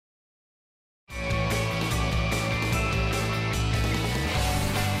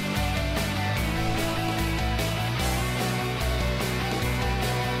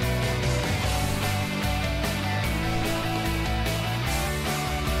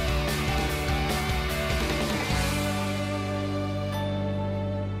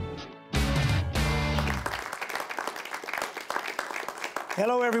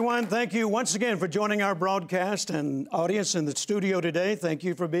Hello, everyone. Thank you once again for joining our broadcast and audience in the studio today. Thank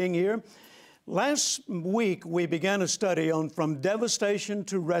you for being here. Last week, we began a study on From Devastation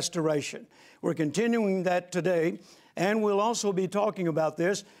to Restoration. We're continuing that today, and we'll also be talking about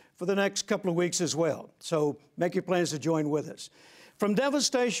this for the next couple of weeks as well. So make your plans to join with us. From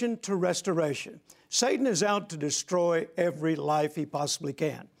devastation to restoration. Satan is out to destroy every life he possibly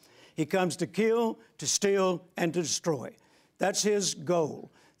can. He comes to kill, to steal, and to destroy. That's his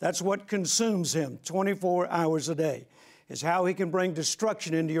goal. That's what consumes him 24 hours a day, is how he can bring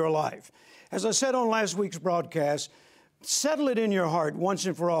destruction into your life. As I said on last week's broadcast, settle it in your heart once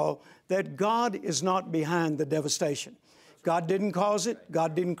and for all that God is not behind the devastation. God didn't cause it.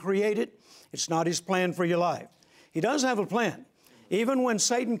 God didn't create it. It's not His plan for your life. He does have a plan. Even when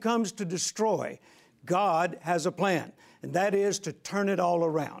Satan comes to destroy, God has a plan, and that is to turn it all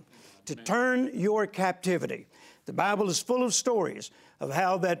around, to turn your captivity. The Bible is full of stories of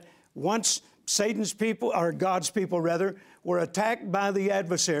how that once Satan's people, or God's people rather, were attacked by the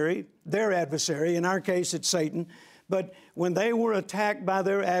adversary, their adversary, in our case it's Satan, but when they were attacked by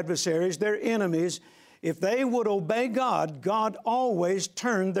their adversaries, their enemies, if they would obey God, God always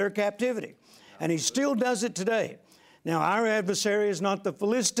turned their captivity. And He still does it today. Now, our adversary is not the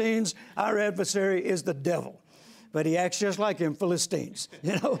Philistines, our adversary is the devil. But he acts just like him, Philistines.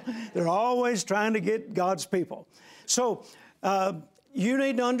 You know, they're always trying to get God's people. So you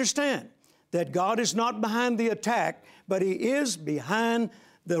need to understand that God is not behind the attack, but He is behind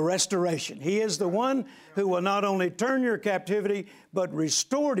the restoration. He is the one who will not only turn your captivity, but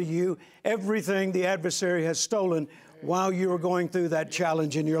restore to you everything the adversary has stolen while you are going through that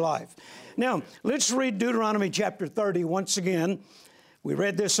challenge in your life. Now, let's read Deuteronomy chapter 30 once again. We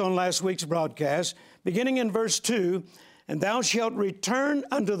read this on last week's broadcast, beginning in verse 2, "And thou shalt return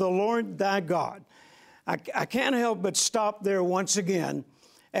unto the Lord thy God." I can't help but stop there once again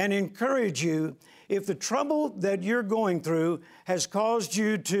and encourage you, if the trouble that you're going through has caused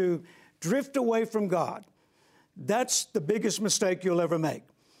you to drift away from God, that's the biggest mistake you'll ever make.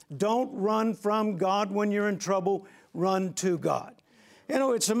 Don't run from God when you're in trouble, run to God. You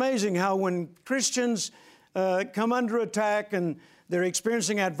know, it's amazing how when Christians come under attack and they're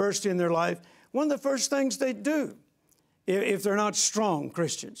experiencing adversity in their life, one of the first things they do, if they're not strong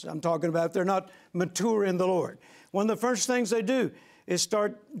Christians, I'm talking about if they're not mature in the Lord, one of the first things they do is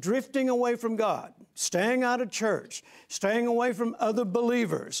start drifting away from God, staying out of church, staying away from other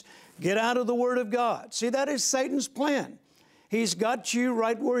believers, get out of the Word of God. See, that is Satan's plan. He's got you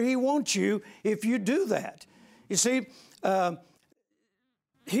right where he wants you if you do that. You see,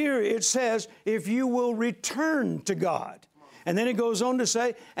 here it says, if you will return to God. And then it goes on to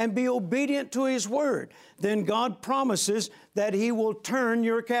say, and be obedient to His Word. Then God promises that He will turn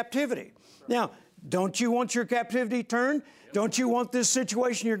your captivity. Now, don't you want your captivity turned? Don't you want this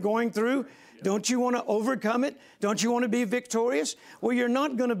situation you're going through? Don't you want to overcome it? Don't you want to be victorious? Well, you're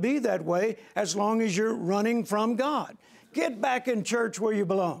not going to be that way as long as you're running from God. Get back in church where you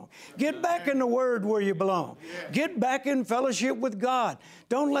belong. Get back in the Word where you belong. Get back in fellowship with God.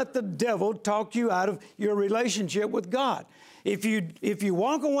 Don't let the devil talk you out of your relationship with God. If you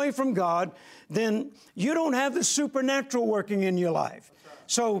walk away from God, then you don't have the supernatural working in your life.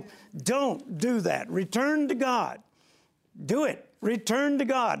 So don't do that. Return to God. Do it. Return to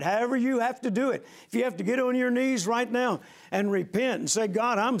God, however you have to do it. If you have to get on your knees right now and repent and say,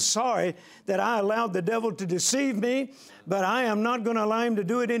 God, I'm sorry that I allowed the devil to deceive me, but I am not going to allow him to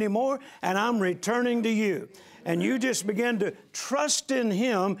do it anymore, and I'm returning to you. And you just begin to trust in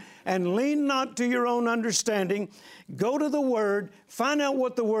Him and lean not to your own understanding. Go to the Word, find out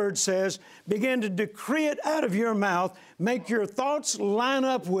what the Word says, begin to decree it out of your mouth, make your thoughts line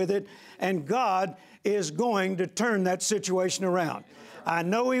up with it, and God is going to turn that situation around. I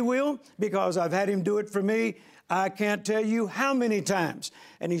know He will because I've had Him do it for me. I can't tell you how many times,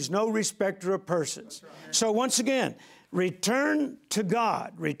 and He's no respecter of persons. So once again, return to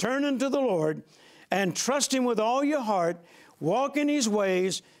God, return unto the Lord, and trust Him with all your heart, walk in His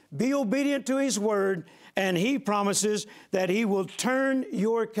ways, be obedient to His Word, and He promises that He will turn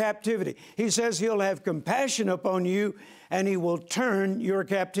your captivity. He says He'll have compassion upon you, and He will turn your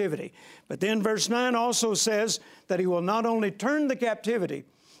captivity. But then verse 9 also says that He will not only turn the captivity,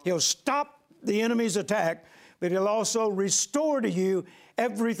 He'll stop the enemy's attack, but He'll also restore to you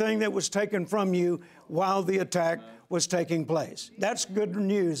everything that was taken from you while the attack was taking place. That's good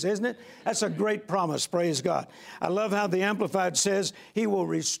news, isn't it? That's a great promise, praise God. I love how the Amplified says, He will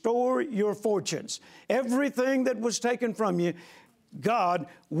restore your fortunes. Everything that was taken from you, God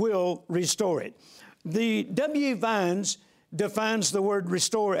will restore it. The W. Vines defines the word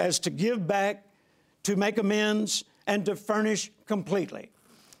restore as to give back, to make amends, and to furnish completely.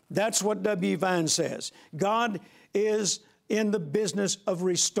 That's what W. Vine says. God is in the business of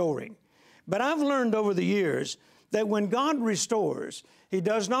restoring. But I've learned over the years that when God restores, He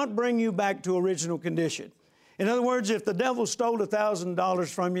does not bring you back to original condition. In other words, if the devil stole $1,000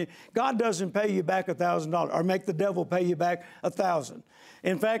 from you, God doesn't pay you back $1,000 or make the devil pay you back $1,000.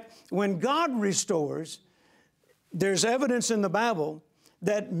 In fact, when God restores, there's evidence in the Bible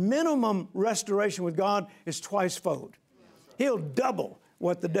that minimum restoration with God is twice-fold. He'll double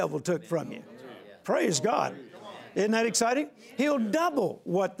what the devil took from you. Praise God. Isn't that exciting? He'll double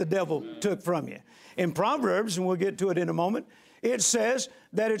what the devil took from you. In Proverbs, and we'll get to it in a moment, it says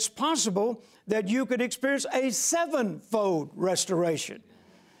that it's possible that you could experience a sevenfold restoration.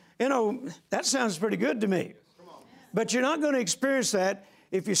 You know, that sounds pretty good to me. But you're not going to experience that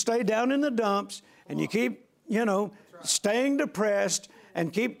if you stay down in the dumps and you keep, staying depressed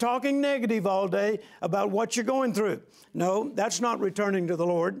and keep talking negative all day about what you're going through. No, that's not returning to the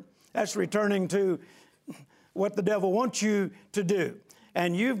Lord. That's returning to what the devil wants you to do.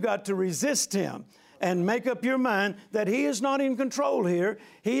 And you've got to resist him and make up your mind that he is not in control here.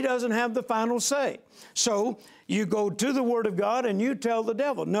 He doesn't have the final say. So you go to the Word of God and you tell the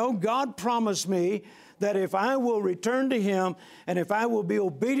devil, no, God promised me that if I will return to Him and if I will be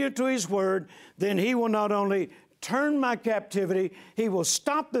obedient to His Word, then He will not only turn my captivity, He will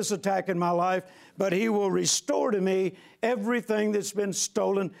stop this attack in my life, but He will restore to me everything that's been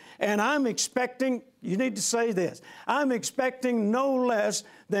stolen. And I'm expecting, you need to say this, I'm expecting no less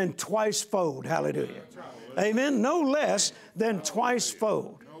than twice-fold. Hallelujah. Amen. No less than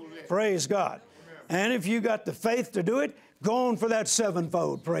twice-fold. Praise God. And if you got the faith to do it, go on for that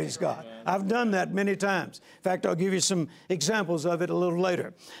sevenfold. Praise God. I've done that many times. In fact, I'll give you some examples of it a little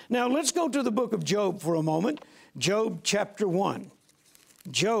later. Now, let's go to the book of Job for a moment. Job chapter 1.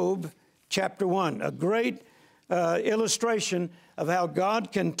 Job chapter 1, a great illustration of how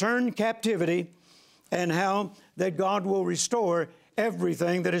God can turn captivity and how that God will restore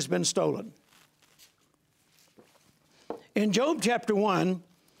everything that has been stolen. In Job chapter 1,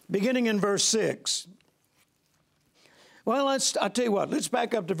 beginning in verse 6, well, I'll tell you what, let's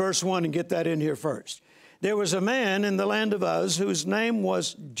back up to verse 1 and get that in here first. There was a man in the land of Uz whose name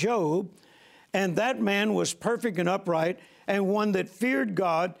was Job, and that man was perfect and upright, and one that feared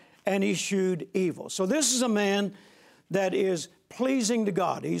God and eschewed evil. So this is a man that is pleasing to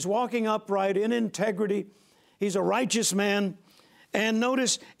God. He's walking upright in integrity. He's a righteous man. And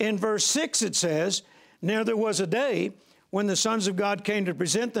notice in verse 6 it says, now there was a day when the sons of God came to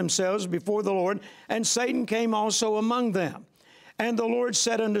present themselves before the Lord, and Satan came also among them. And the Lord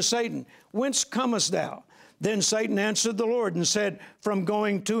said unto Satan, whence comest thou? Then Satan answered the Lord and said, from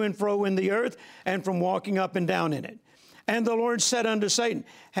going to and fro in the earth, and from walking up and down in it. And the Lord said unto Satan,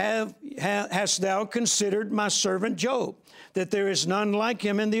 hast thou considered my servant Job, that there is none like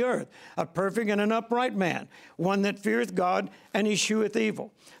him in the earth, a perfect and an upright man, one that feareth God and escheweth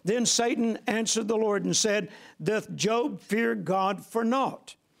evil? Then Satan answered the Lord and said, doth Job fear God for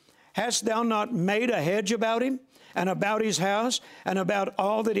naught? Hast thou not made a hedge about him, and about his house, and about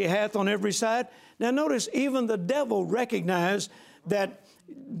all that he hath on every side? Now notice, even the devil recognized that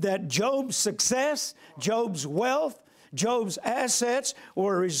Job's success, Job's wealth, Job's assets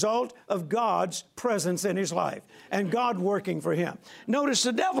were a result of God's presence in his life and God working for him. Notice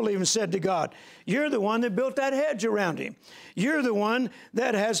the devil even said to God, you're the one that built that hedge around him. You're the one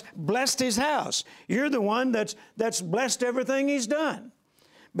that has blessed his house. You're the one that's blessed everything he's done.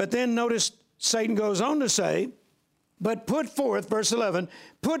 But then notice Satan goes on to say, but put forth, verse 11,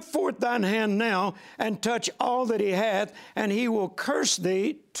 put forth thine hand now and touch all that he hath, and he will curse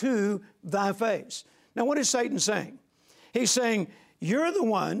thee to thy face. Now what is Satan saying? He's saying, you're the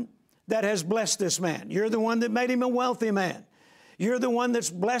one that has blessed this man. You're the one that made him a wealthy man. You're the one that's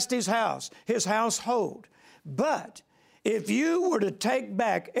blessed his house, his household. But if you were to take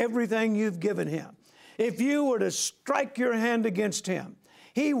back everything you've given him, if you were to strike your hand against him,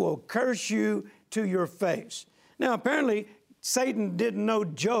 he will curse you to your face. Now, apparently, Satan didn't know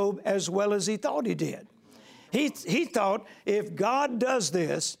Job as well as he thought he did. He thought if God does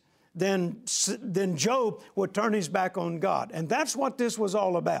this, then Job would turn his back on God. And that's what this was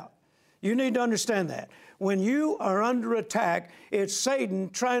all about. You need to understand that. When you are under attack, it's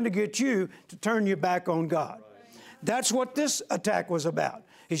Satan trying to get you to turn your back on God. That's what this attack was about.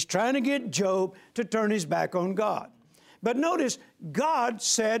 He's trying to get Job to turn his back on God. But notice, God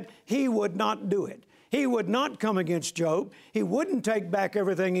said He would not do it. He would not come against Job. He wouldn't take back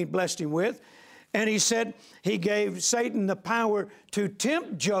everything He blessed him with. And He said He gave Satan the power to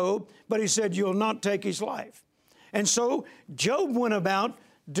tempt Job, but He said, you'll not take his life. And so Job went about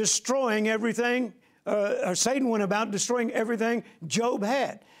destroying everything Satan went about destroying everything Job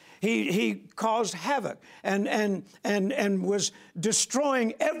had. He caused havoc and was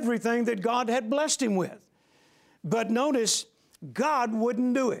destroying everything that God had blessed him with. But notice, God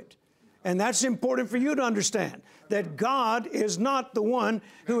wouldn't do it. And that's important for you to understand, that God is not the one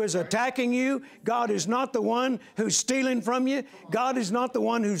who is attacking you. God is not the one who's stealing from you. God is not the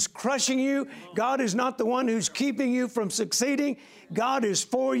one who's crushing you. God is not the one who's keeping you from succeeding. God is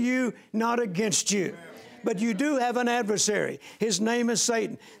for you, not against you. But you do have an adversary. His name is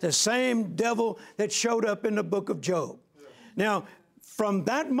Satan, the same devil that showed up in the book of Job. Now, from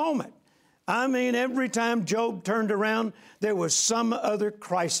that moment, I mean, every time Job turned around, there was some other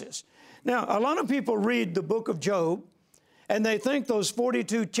crisis. Now, a lot of people read the book of Job, and they think those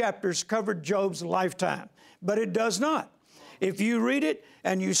 42 chapters covered Job's lifetime, but it does not. If you read it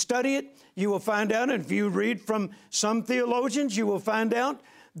and you study it, you will find out, and if you read from some theologians, you will find out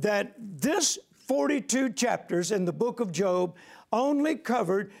that this 42 chapters in the book of Job only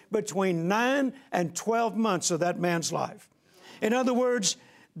covered between 9 and 12 months of that man's life. In other words,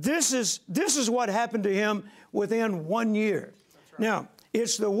 this is what happened to him within 1 year. Now,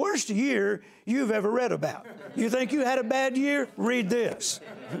 it's the worst year you've ever read about. You think you had a bad year? Read this.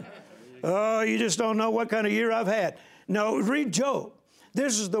 Oh, you just don't know what kind of year I've had. No, read Job.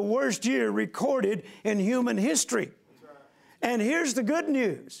 This is the worst year recorded in human history. And here's the good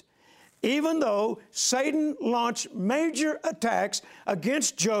news. Even though Satan launched major attacks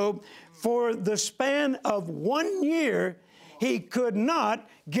against Job for the span of 1 year, he could not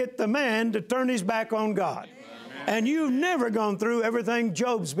get the man to turn his back on God. And you've never gone through everything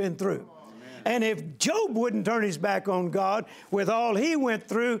Job's been through. And if Job wouldn't turn his back on God with all he went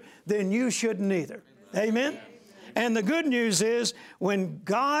through, then you shouldn't either. Amen? And the good news is, when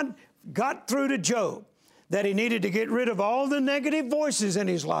God got through to Job, that he needed to get rid of all the negative voices in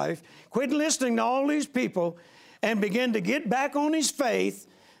his life, quit listening to all these people, and begin to get back on his faith,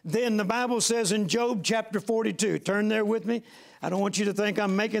 then the Bible says in Job chapter 42, turn there with me. I don't want you to think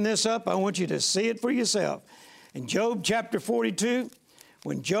I'm making this up. I want you to see it for yourself. In Job chapter 42,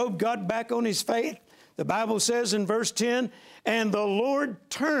 when Job got back on his faith, the Bible says in verse 10, and the Lord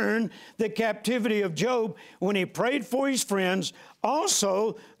turned the captivity of Job when he prayed for his friends.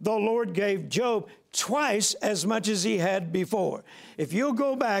 Also, the Lord gave Job twice as much as he had before. If you'll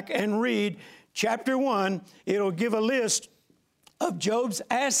go back and read chapter 1, it'll give a list of Job's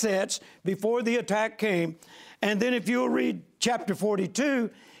assets before the attack came. And then if you'll read chapter 42,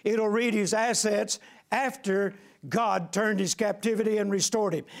 it'll read his assets after God turned his captivity and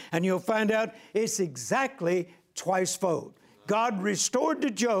restored him. And you'll find out it's exactly twice-fold. God restored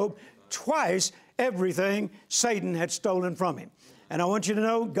to Job twice everything Satan had stolen from him. And I want you to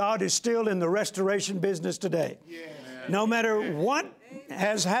know, God is still in the restoration business today. No matter what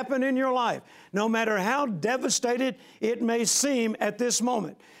has happened in your life, no matter how devastated it may seem at this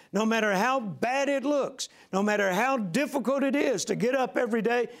moment, no matter how bad it looks, no matter how difficult it is to get up every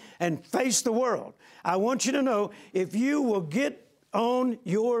day and face the world, I want you to know, if you will get on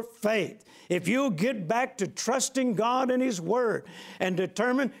your faith, if you'll get back to trusting God and His Word and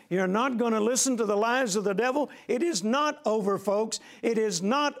determine you're not going to listen to the lies of the devil, it is not over, folks. It is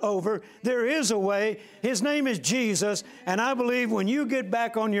not over. There is a way. His name is Jesus. And I believe when you get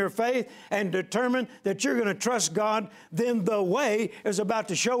back on your faith and determine that you're going to trust God, then the way is about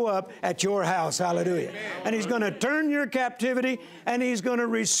to show up at your house. Hallelujah. Amen. And He's going to turn your captivity and He's going to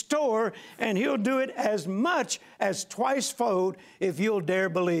restore, and He'll do it as much as twice-fold if you'll dare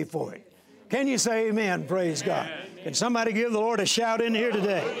believe for it. Can you say amen? Praise God. Can somebody give the Lord a shout in here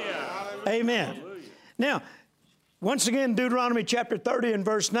today? Amen. Now, once again, Deuteronomy chapter 30 and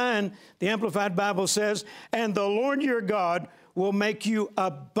verse 9, the Amplified Bible says, and the Lord your God will make you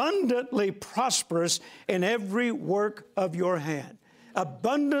abundantly prosperous in every work of your hand.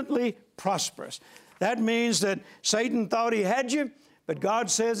 Abundantly prosperous. That means that Satan thought he had you, but God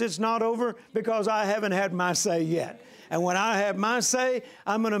says it's not over because I haven't had my say yet. And when I have my say,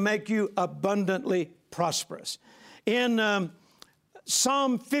 I'm going to make you abundantly prosperous. In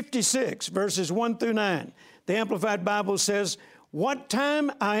Psalm 56, verses 1 through 9, the Amplified Bible says, what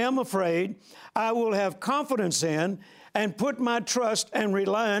time I am afraid, I will have confidence in and put my trust and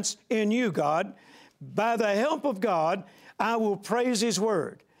reliance in you, God. By the help of God, I will praise His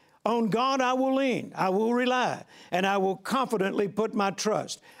word. On God I will lean, I will rely, and I will confidently put my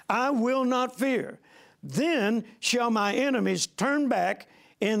trust. I will not fear. Then shall my enemies turn back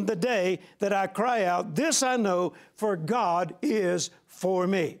in the day that I cry out, this I know, for God is for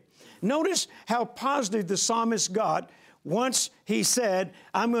me. Notice how positive the psalmist got once he said,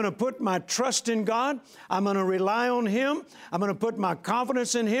 I'm going to put my trust in God. I'm going to rely on Him. I'm going to put my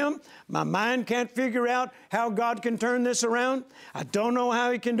confidence in Him. My mind can't figure out how God can turn this around. I don't know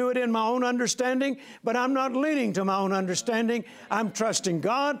how He can do it in my own understanding, but I'm not leaning to my own understanding. I'm trusting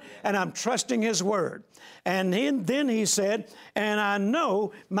God, and I'm trusting His Word. And then he said, and I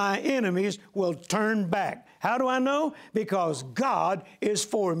know my enemies will turn back. How do I know? Because God is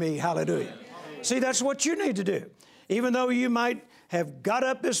for me. Hallelujah. See, that's what you need to do. Even though you might have got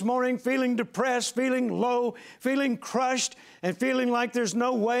up this morning feeling depressed, feeling low, feeling crushed, and feeling like there's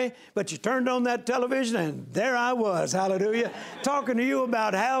no way, but you turned on that television and there I was, hallelujah, talking to you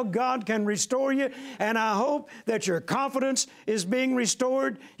about how God can restore you. And I hope that your confidence is being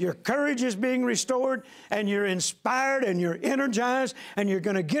restored, your courage is being restored, and you're inspired and you're energized, and you're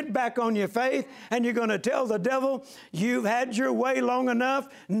going to get back on your faith, and you're going to tell the devil, you've had your way long enough,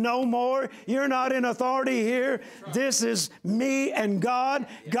 no more. You're not in authority here. This is me and God.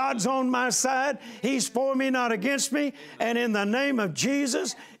 God's on my side. He's for me, not against me. And in the name of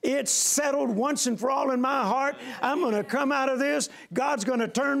Jesus, it's settled once and for all in my heart. I'm going to come out of this. God's going to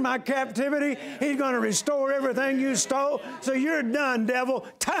turn my captivity. He's going to restore everything you stole. So you're done, devil.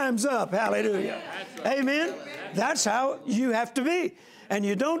 Time's up. Hallelujah. Amen. That's how you have to be. And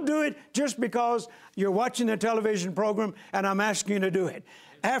you don't do it just because you're watching a television program and I'm asking you to do it.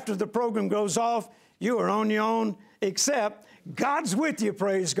 After the program goes off, you are on your own, except God's with you,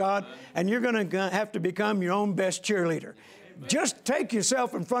 praise God, and you're going to have to become your own best cheerleader. Just take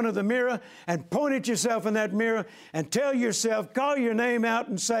yourself in front of the mirror and point at yourself in that mirror and tell yourself, call your name out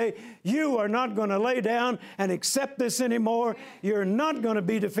and say, you are not going to lay down and accept this anymore. You're not going to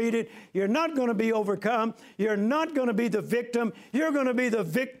be defeated. You're not going to be overcome. You're not going to be the victim. You're going to be the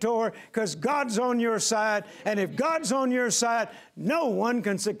victor, because God's on your side. And if God's on your side, no one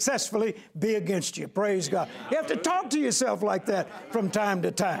can successfully be against you. Praise God. You have to talk to yourself like that from time to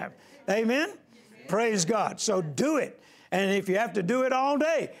time. Amen? Praise God. So do it. And if you have to do it all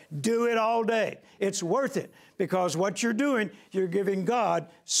day, do it all day. It's worth it, because what you're doing, you're giving God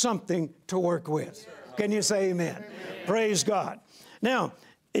something to work with. Can you say amen? Amen. Praise God. Now,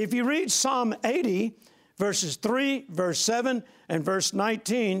 if you read Psalm 80, verses 3, verse 7, and verse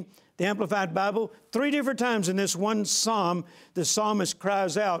 19, the Amplified Bible, 3 different times in this one psalm, the psalmist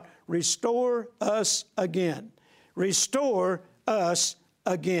cries out, restore us again. Restore us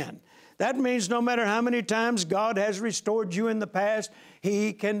again. That means no matter how many times God has restored you in the past,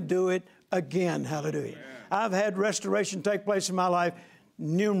 He can do it again. Hallelujah. Amen. I've had restoration take place in my life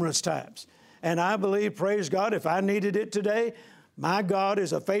numerous times. And I believe, praise God, if I needed it today, my God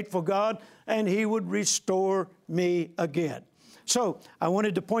is a faithful God, and He would restore me again. So I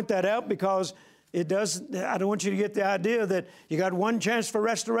wanted to point that out, because I don't want you to get the idea that you got one chance for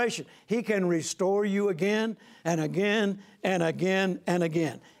restoration. He can restore you again and again and again and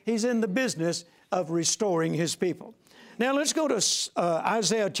again. He's in the business of restoring His people. Now let's go to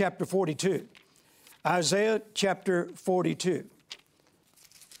Isaiah chapter 42. Isaiah chapter 42.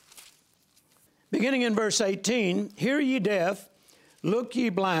 Beginning in verse 18, hear ye deaf, look ye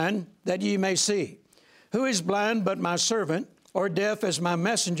blind, that ye may see. Who is blind but my servant, or deaf as my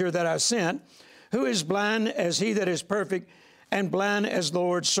messenger that I sent? Who is blind as he that is perfect, and blind as the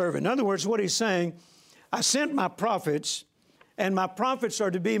Lord's servant? In other words, what he's saying, I sent my prophets, and my prophets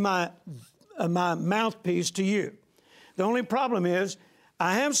are to be my mouthpiece to you. The only problem is,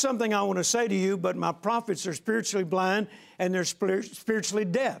 I have something I want to say to you, but my prophets are spiritually blind and they're spiritually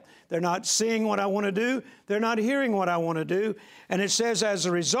deaf. They're not seeing what I want to do. They're not hearing what I want to do. And it says, as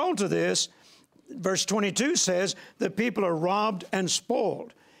a result of this, verse 22 says, the people are robbed and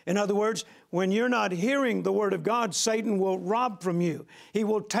spoiled. In other words, when you're not hearing the Word of God, Satan will rob from you. He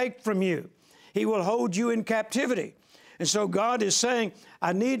will take from you. He will hold you in captivity. And so God is saying,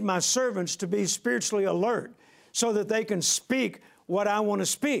 I need my servants to be spiritually alert so that they can speak what I want to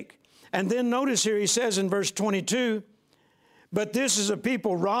speak. And then notice here he says in verse 22, but this is a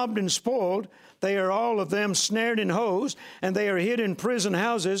people robbed and spoiled. They are all of them snared in holes, and they are hid in prison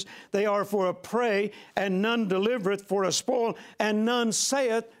houses. They are for a prey, and none delivereth, for a spoil, and none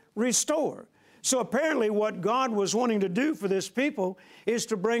saith, restore. So apparently what God was wanting to do for this people is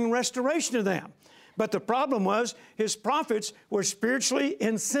to bring restoration to them. But the problem was His prophets were spiritually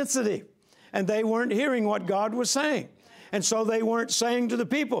insensitive, and they weren't hearing what God was saying. And so they weren't saying to the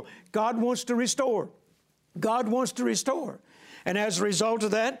people, God wants to restore. God wants to restore. And as a result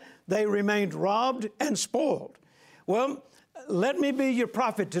of that, they remained robbed and spoiled. Well, let me be your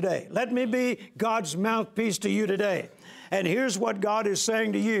prophet today. Let me be God's mouthpiece to you today. And here's what God is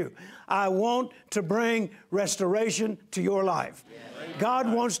saying to you. I want to bring restoration to your life. God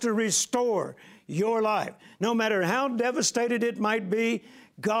wants to restore your life. No matter how devastated it might be,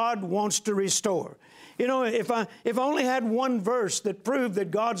 God wants to restore. You know, if I only had one verse that proved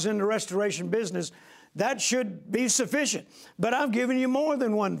that God's in the restoration business, that should be sufficient. But I've given you more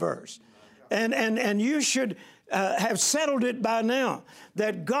than one verse. And you should have settled it by now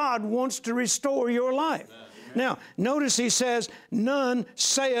that God wants to restore your life. Now, notice he says, none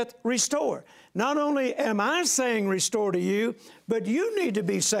saith restore. Not only am I saying restore to you, but you need to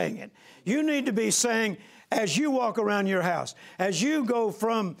be saying it. You need to be saying, as you walk around your house, as you go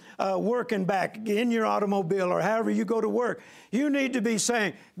from work and back in your automobile or however you go to work, you need to be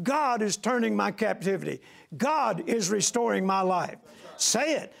saying, God is turning my captivity. God is restoring my life.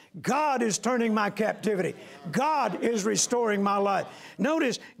 Say it. God is turning my captivity. God is restoring my life.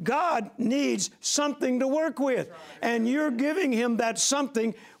 Notice, God needs something to work with, and you're giving Him that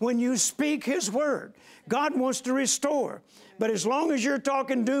something when you speak His word. God wants to restore. But as long as you're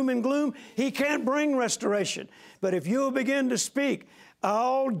talking doom and gloom, He can't bring restoration. But if you'll begin to speak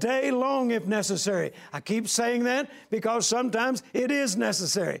all day long if necessary, I keep saying that because sometimes it is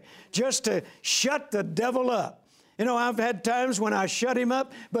necessary, just to shut the devil up. You know, I've had times when I shut him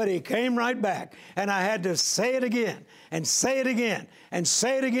up, but he came right back. And I had to say it again, and say it again, and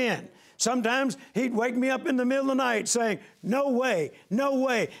say it again. Sometimes he'd wake me up in the middle of the night saying, no way, no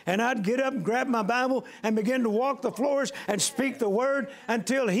way. And I'd get up and grab my Bible and begin to walk the floors and speak the word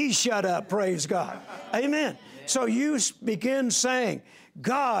until he shut up, praise God. Amen. So you begin saying,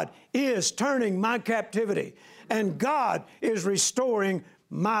 God is turning my captivity, and God is restoring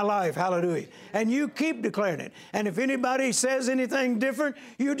my life, hallelujah. And you keep declaring it. And if anybody says anything different,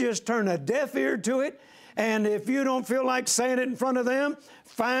 you just turn a deaf ear to it. And if you don't feel like saying it in front of them,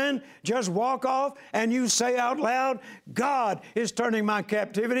 fine, just walk off and you say out loud, God is turning my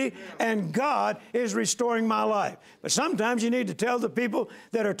captivity and God is restoring my life. But sometimes you need to tell the people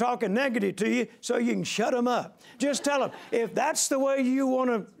that are talking negative to you so you can shut them up. Just tell them, if that's the way you want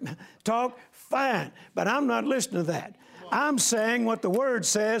to talk, fine, but I'm not listening to that. I'm saying what the Word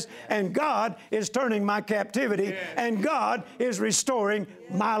says, and God is turning my captivity, and God is restoring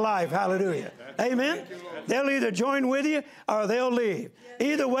my life. Hallelujah. Amen? They'll either join with you or they'll leave.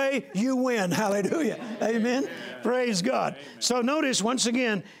 Either way, you win. Hallelujah. Amen? Praise God. So notice once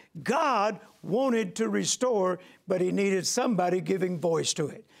again, God wanted to restore, but He needed somebody giving voice to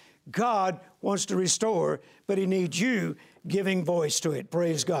it. God wants to restore, but He needs you giving voice to it.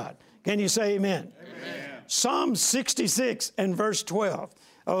 Praise God. Can you say amen? Amen. Psalm 66 and verse 12.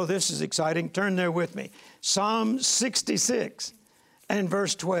 Oh, this is exciting. Turn there with me. Psalm 66 and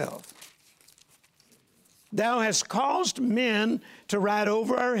verse 12. Thou hast caused men to ride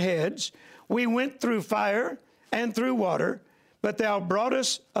over our heads. We went through fire and through water, but Thou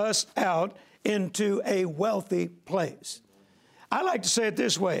broughtest us out into a wealthy place. I like to say it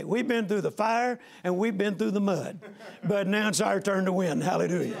this way. We've been through the fire and we've been through the mud, but now it's our turn to win.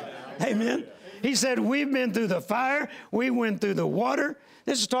 Hallelujah. Amen. He said, we've been through the fire, we went through the water.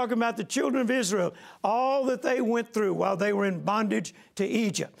 This is talking about the children of Israel, all that they went through while they were in bondage to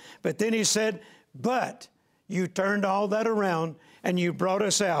Egypt. But then He said, but you turned all that around and you brought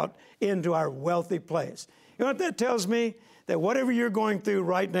us out into our wealthy place. You know what that tells me? That whatever you're going through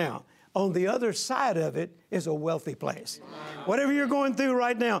right now, on the other side of it is a wealthy place. Whatever you're going through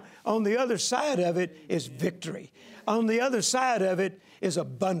right now, on the other side of it is victory. On the other side of it is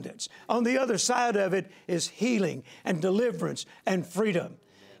abundance. On the other side of it is healing and deliverance and freedom.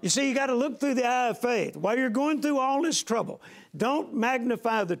 You see, you got to look through the eye of faith. While you're going through all this trouble, don't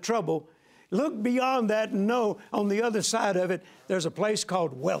magnify the trouble. Look beyond that and know on the other side of it, there's a place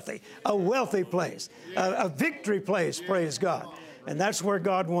called wealthy, a wealthy place, a victory place, praise God. And that's where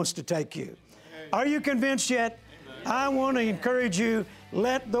God wants to take you. Are you convinced yet? I want to encourage you,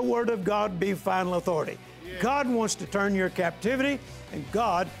 let the Word of God be final authority. God wants to turn your captivity, and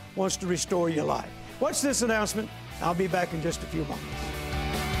God wants to restore your life. Watch this announcement. I'll be back in just a few moments.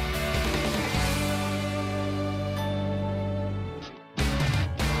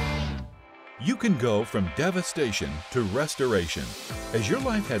 You can go from devastation to restoration. Has your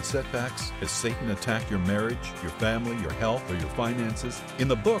life had setbacks? Has Satan attacked your marriage, your family, your health, or your finances? In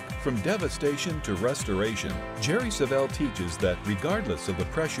the book, From Devastation to Restoration, Jerry Savelle teaches that regardless of the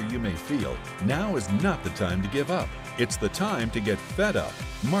pressure you may feel, now is not the time to give up. It's the time to get fed up,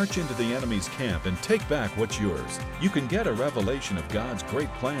 march into the enemy's camp, and take back what's yours. You can get a revelation of God's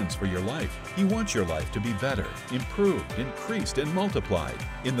great plans for your life. He wants your life to be better, improved, increased, and multiplied.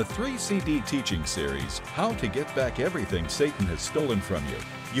 In the 3 CD teaching series, How to Get Back Everything Satan Has Stolen from You,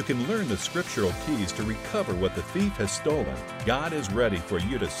 you can learn the scriptural keys to recover what the thief has stolen. God is ready for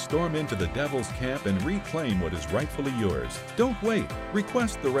you to storm into the devil's camp and reclaim what is rightfully yours. Don't wait.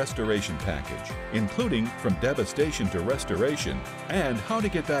 Request the Restoration Package, including From Devastation to Restoration and How to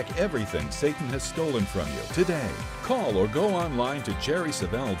Get Back Everything Satan has stolen from you today. Call or go online to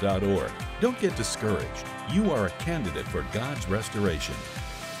jerrysavelle.org. Don't get discouraged. You are a candidate for God's restoration.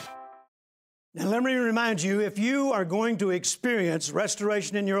 Now, let me remind you, if you are going to experience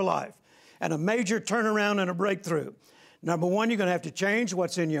restoration in your life and a major turnaround and a breakthrough, number one, you're going to have to change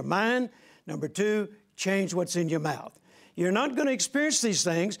what's in your mind. Number two, change what's in your mouth. You're not going to experience these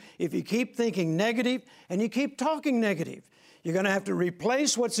things if you keep thinking negative and you keep talking negative. You're going to have to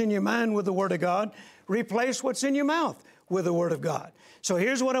replace what's in your mind with the Word of God, replace what's in your mouth with the Word of God. So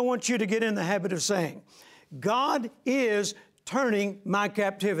here's what I want you to get in the habit of saying. God is turning my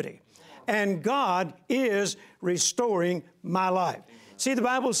captivity. And God is restoring my life. See, the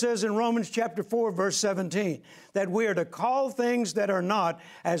Bible says in Romans chapter 4, verse 17, that we are to call things that are not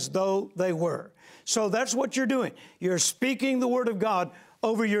as though they were. So that's what you're doing. You're speaking the Word of God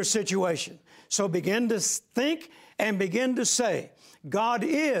over your situation. So begin to think and begin to say, God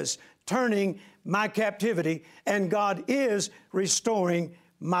is turning my captivity and God is restoring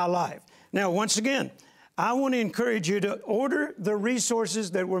my life. Now, once again, I want to encourage you to order the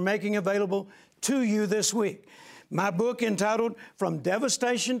resources that we're making available to you this week. My book entitled From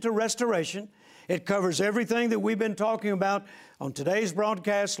Devastation to Restoration. It covers everything that we've been talking about on today's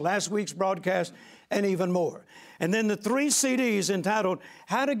broadcast, last week's broadcast, and even more. And then the 3 CDs entitled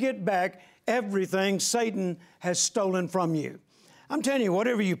How to Get Back Everything Satan Has Stolen from You. I'm telling you,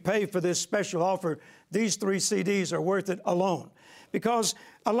 whatever you pay for this special offer, these 3 CDs are worth it alone. Because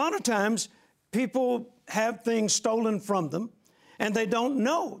a lot of times people have things stolen from them, and they don't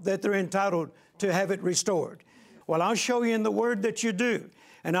know that they're entitled to have it restored. Well, I'll show you in the Word that you do,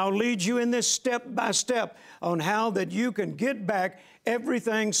 and I'll lead you in this step by step on how that you can get back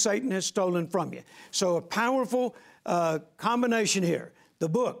everything Satan has stolen from you. So a powerful combination here. The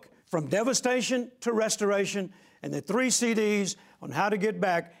book, From Devastation to Restoration, and the 3 CDs on how to get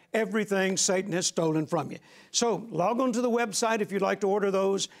back everything Satan has stolen from you. So log on to the website if you'd like to order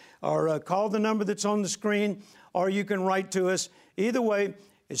those, or call the number that's on the screen, or you can write to us. Either way,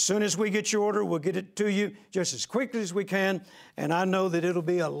 as soon as we get your order, we'll get it to you just as quickly as we can, and I know that it'll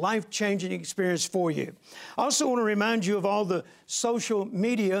be a life-changing experience for you. I also want to remind you of all the social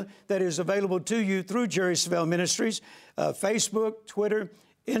media that is available to you through Jerry Savelle Ministries, Facebook, Twitter,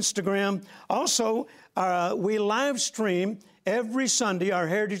 Instagram. Also, we live stream every Sunday our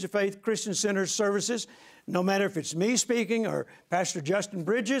Heritage of Faith Christian Center services, no matter if it's me speaking or Pastor Justin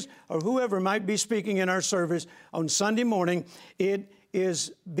Bridges or whoever might be speaking in our service on Sunday morning. It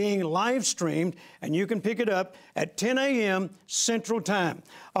is being live streamed, and you can pick it up at 10 a.m. Central Time.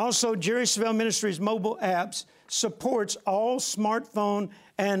 Also, Jerry Savelle Ministries mobile apps supports all smartphone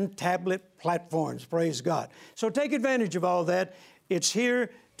and tablet platforms. Praise God. So take advantage of all that. It's here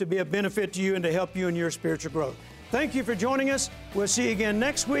to be a benefit to you and to help you in your spiritual growth. Thank you for joining us. We'll see you again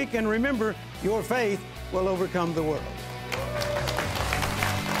next week. And remember, your faith will overcome the world.